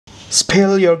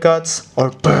Spill your guts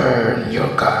or burn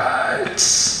your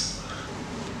guts.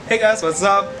 Hey guys, what's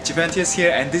up? Juveeats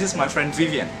here, and this is my friend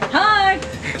Vivian. Hi!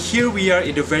 Here we are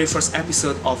in the very first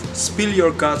episode of Spill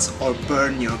Your Guts or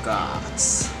Burn Your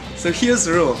Guts. So here's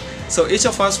the rule. So each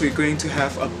of us, we're going to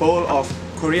have a bowl of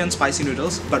Korean spicy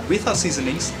noodles, but without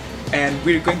seasonings, and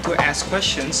we're going to ask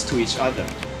questions to each other.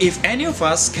 If any of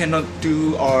us cannot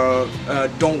do or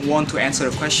don't want to answer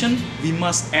a question, we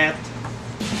must add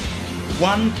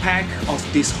 1 pack of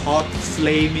these hot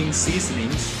flaming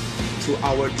seasonings to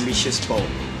our delicious bowl.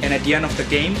 And at the end of the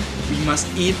game, we must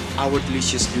eat our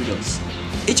delicious noodles.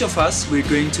 Each of us, we're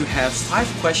going to have 5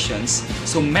 questions,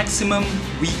 so maximum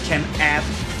we can add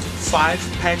 5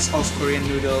 packs of Korean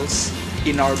noodles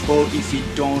in our bowl if we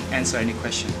don't answer any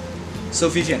question. So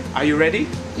Vivian, are you ready?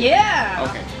 Yeah!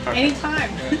 Okay, perfect.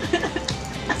 Anytime.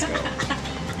 Let's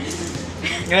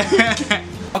go.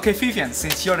 Okay, Vivian,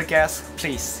 since you're the guest,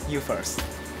 please, you first.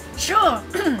 Sure!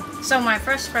 So my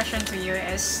first question to you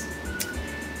is,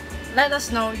 let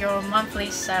us know your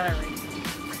monthly salary.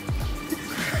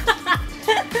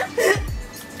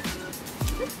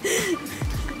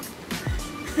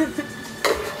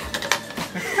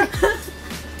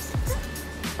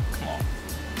 Come on.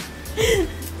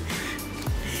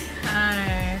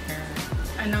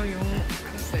 I know you won't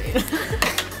say it.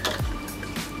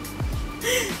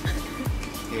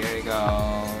 Here it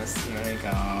goes, here it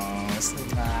goes.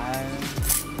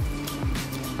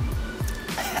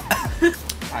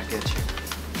 I get you.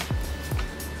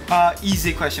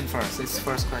 Easy question first. It's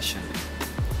first question.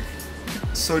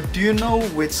 So, do you know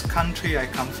which country I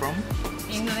come from?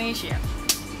 Indonesia.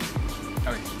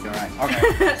 Okay, you're right. Okay.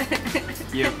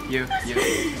 you. Thank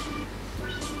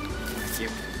you.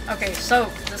 Okay, so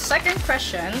the second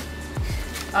question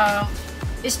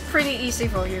is pretty easy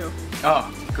for you.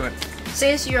 Oh, good.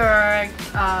 Since you're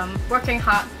working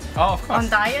hard Oh, of course. on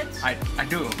diet I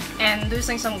do. and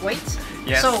losing some weight,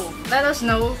 Yes. so let us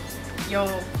know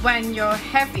when you're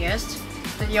heaviest,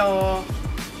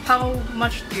 how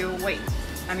much do you weigh?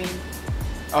 I mean,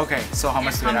 Okay, so how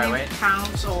much did I many weigh?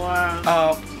 pounds or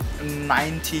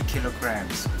 90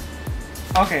 kilograms.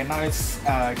 Okay, now it's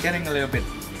getting a little bit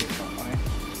difficult. Okay?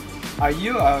 Are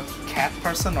you a cat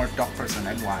person or dog person,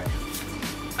 and why?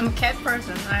 I'm a cat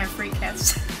person. I have 3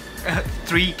 cats.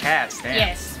 3 cats. Damn.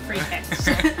 Yes, 3 cats.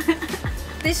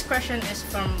 This question is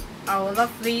from our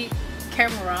lovely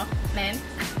camera man.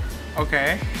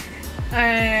 Okay.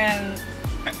 And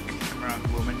Camera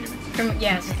woman, you mean?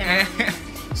 yes, camera.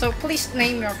 So please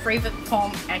name your favorite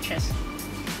porn actress.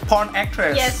 Porn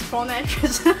actress. Yes, porn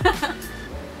actress.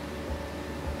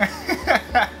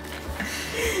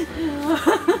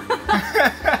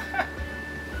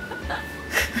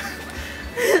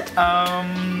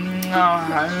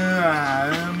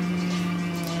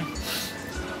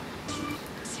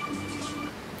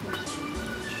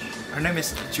 Her name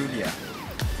is Julia.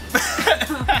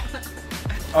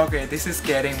 Okay, this is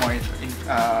getting more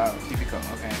difficult.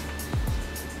 Okay.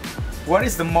 What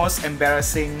is the most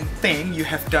embarrassing thing you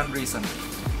have done recently?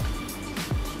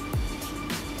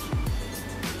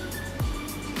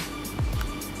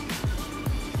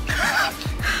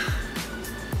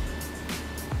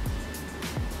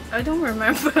 I don't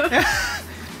remember.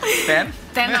 Pen?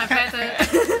 Then I better.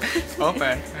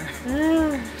 Open.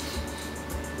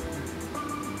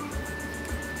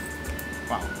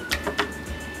 Wow.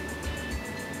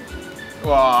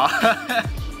 Wow.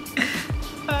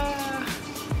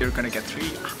 You're gonna get 3.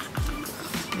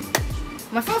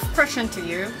 My fourth question to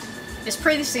you is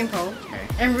pretty simple Okay.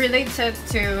 and related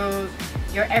to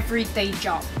your everyday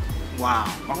job.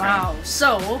 Wow. Okay. Wow.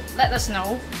 So let us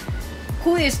know,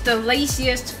 who is the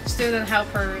laziest student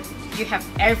helper you have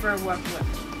ever worked with?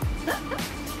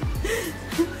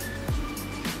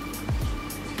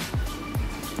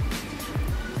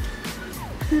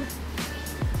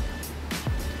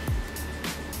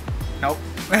 Nope.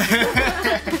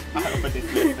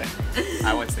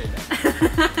 I would say that.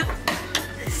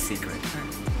 Secret.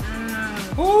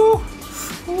 Ooh.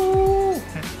 Ooh.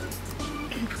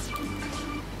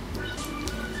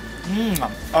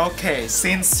 Okay,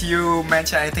 since you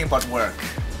mentioned anything about work,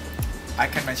 I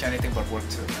can mention anything about work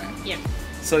too, right? Yeah.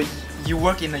 So you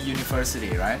work in a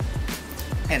university, right?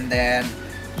 And then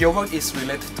your work is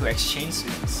related to exchange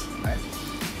students, right?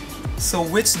 So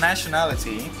which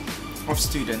nationality of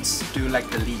students do you like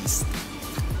the least?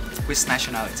 Which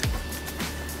nationality?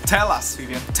 Tell us,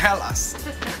 Vivian, tell us.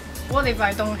 What if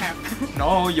I don't have?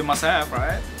 No, you must have,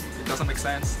 right? It doesn't make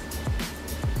sense.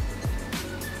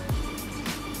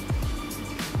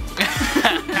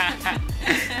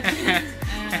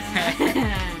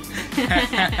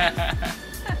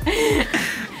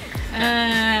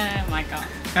 My god.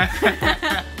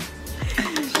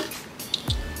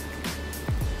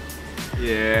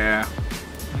 Yeah.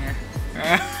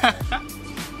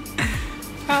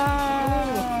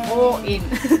 All in.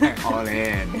 All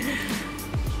in.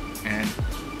 And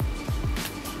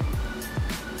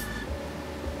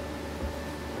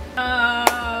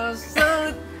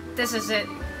so this is it.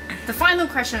 The final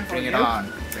question for bring you. it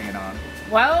on. Bring it on.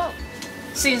 Well,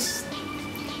 since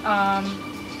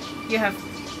you have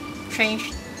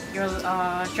changed your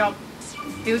job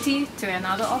duty to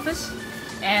another office,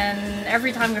 and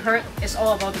every time you heard it's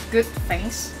all about the good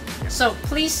things. So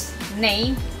please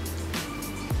name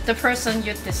the person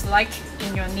you dislike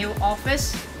in your new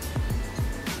office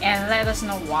and let us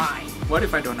know why. What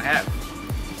if I don't have?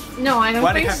 No, I don't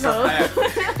What think if I so. don't have?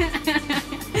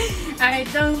 I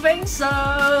don't think so.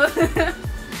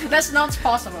 That's not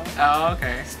possible. Oh,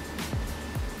 okay.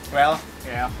 Well,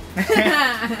 yeah.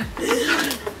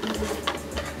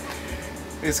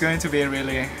 It's going to be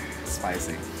really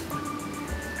spicy.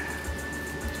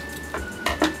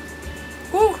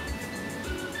 Woo.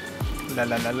 La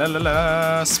la la la la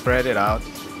la. Spread it out.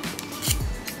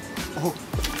 Oh,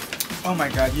 oh my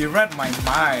God! You read my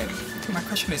mind. My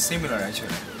question is similar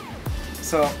actually.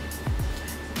 So,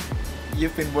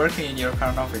 you've been working in your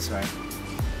current office, right?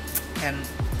 And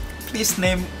please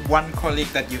name one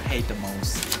colleague that you hate the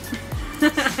most.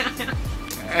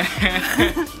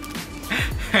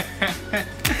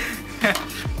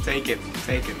 Take it,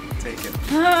 take it, take it.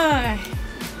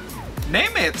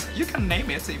 Name it! You can name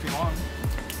it if you want.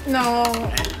 No.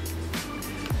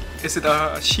 Is it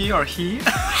a she or he?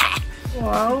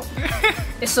 Wow.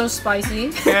 It's so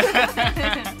spicy.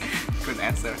 Good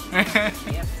answer.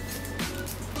 Yep.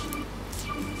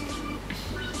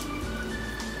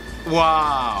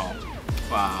 Wow.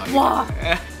 Wow. Wow.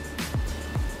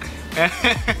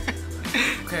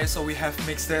 Okay, so we have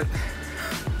mixed it.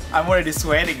 I'm already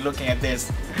sweating looking at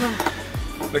this.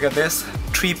 Look at this.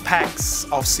 3 packs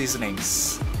of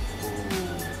seasonings.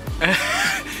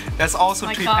 That's also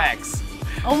My 3 God. packs.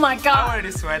 Oh my I'm god.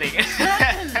 already sweating.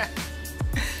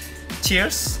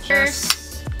 Cheers.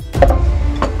 Cheers.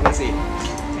 Let's see.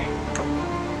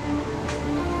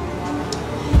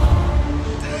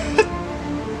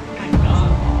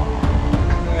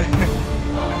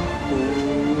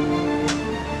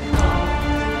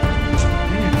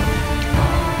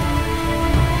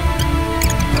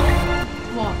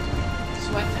 What?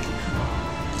 Sweating.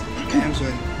 I'm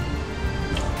sweating.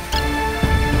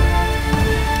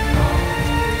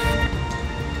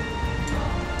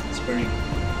 It's burning.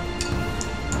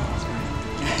 It's burning.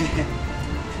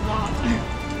 Wow.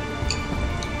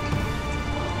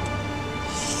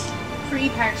 3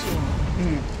 packs more.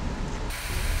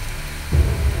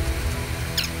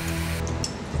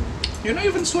 You're not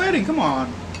even sweating, come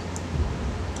on.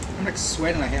 I'm like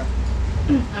sweating like hell.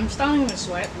 I'm starting to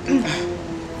sweat.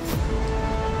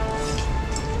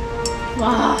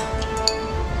 Wow.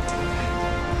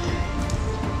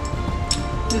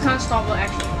 You can't stop the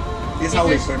action. This is If how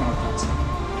we you- burn our fats.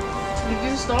 If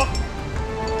you stop,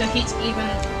 the heat even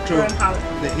True. burn harder.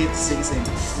 The heat sinks in.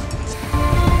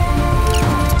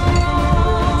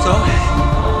 So,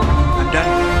 I'm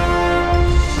done.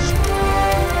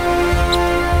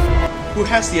 Who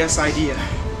has the best idea?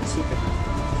 Super.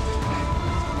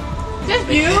 Just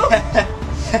you?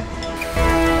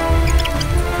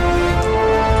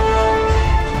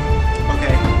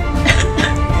 Okay.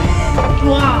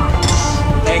 Wow.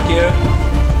 Thank you.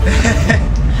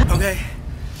 Okay.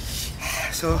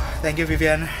 So, thank you,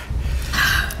 Vivian.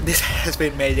 This has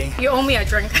been amazing. You owe me a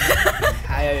drink.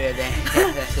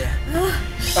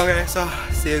 Okay, so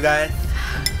see you guys.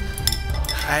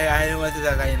 I don't want to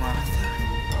talk anymore.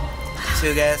 See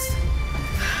you guys.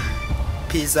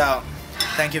 Peace out.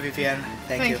 Thank you, Vivian.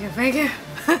 Thank you. Thank you.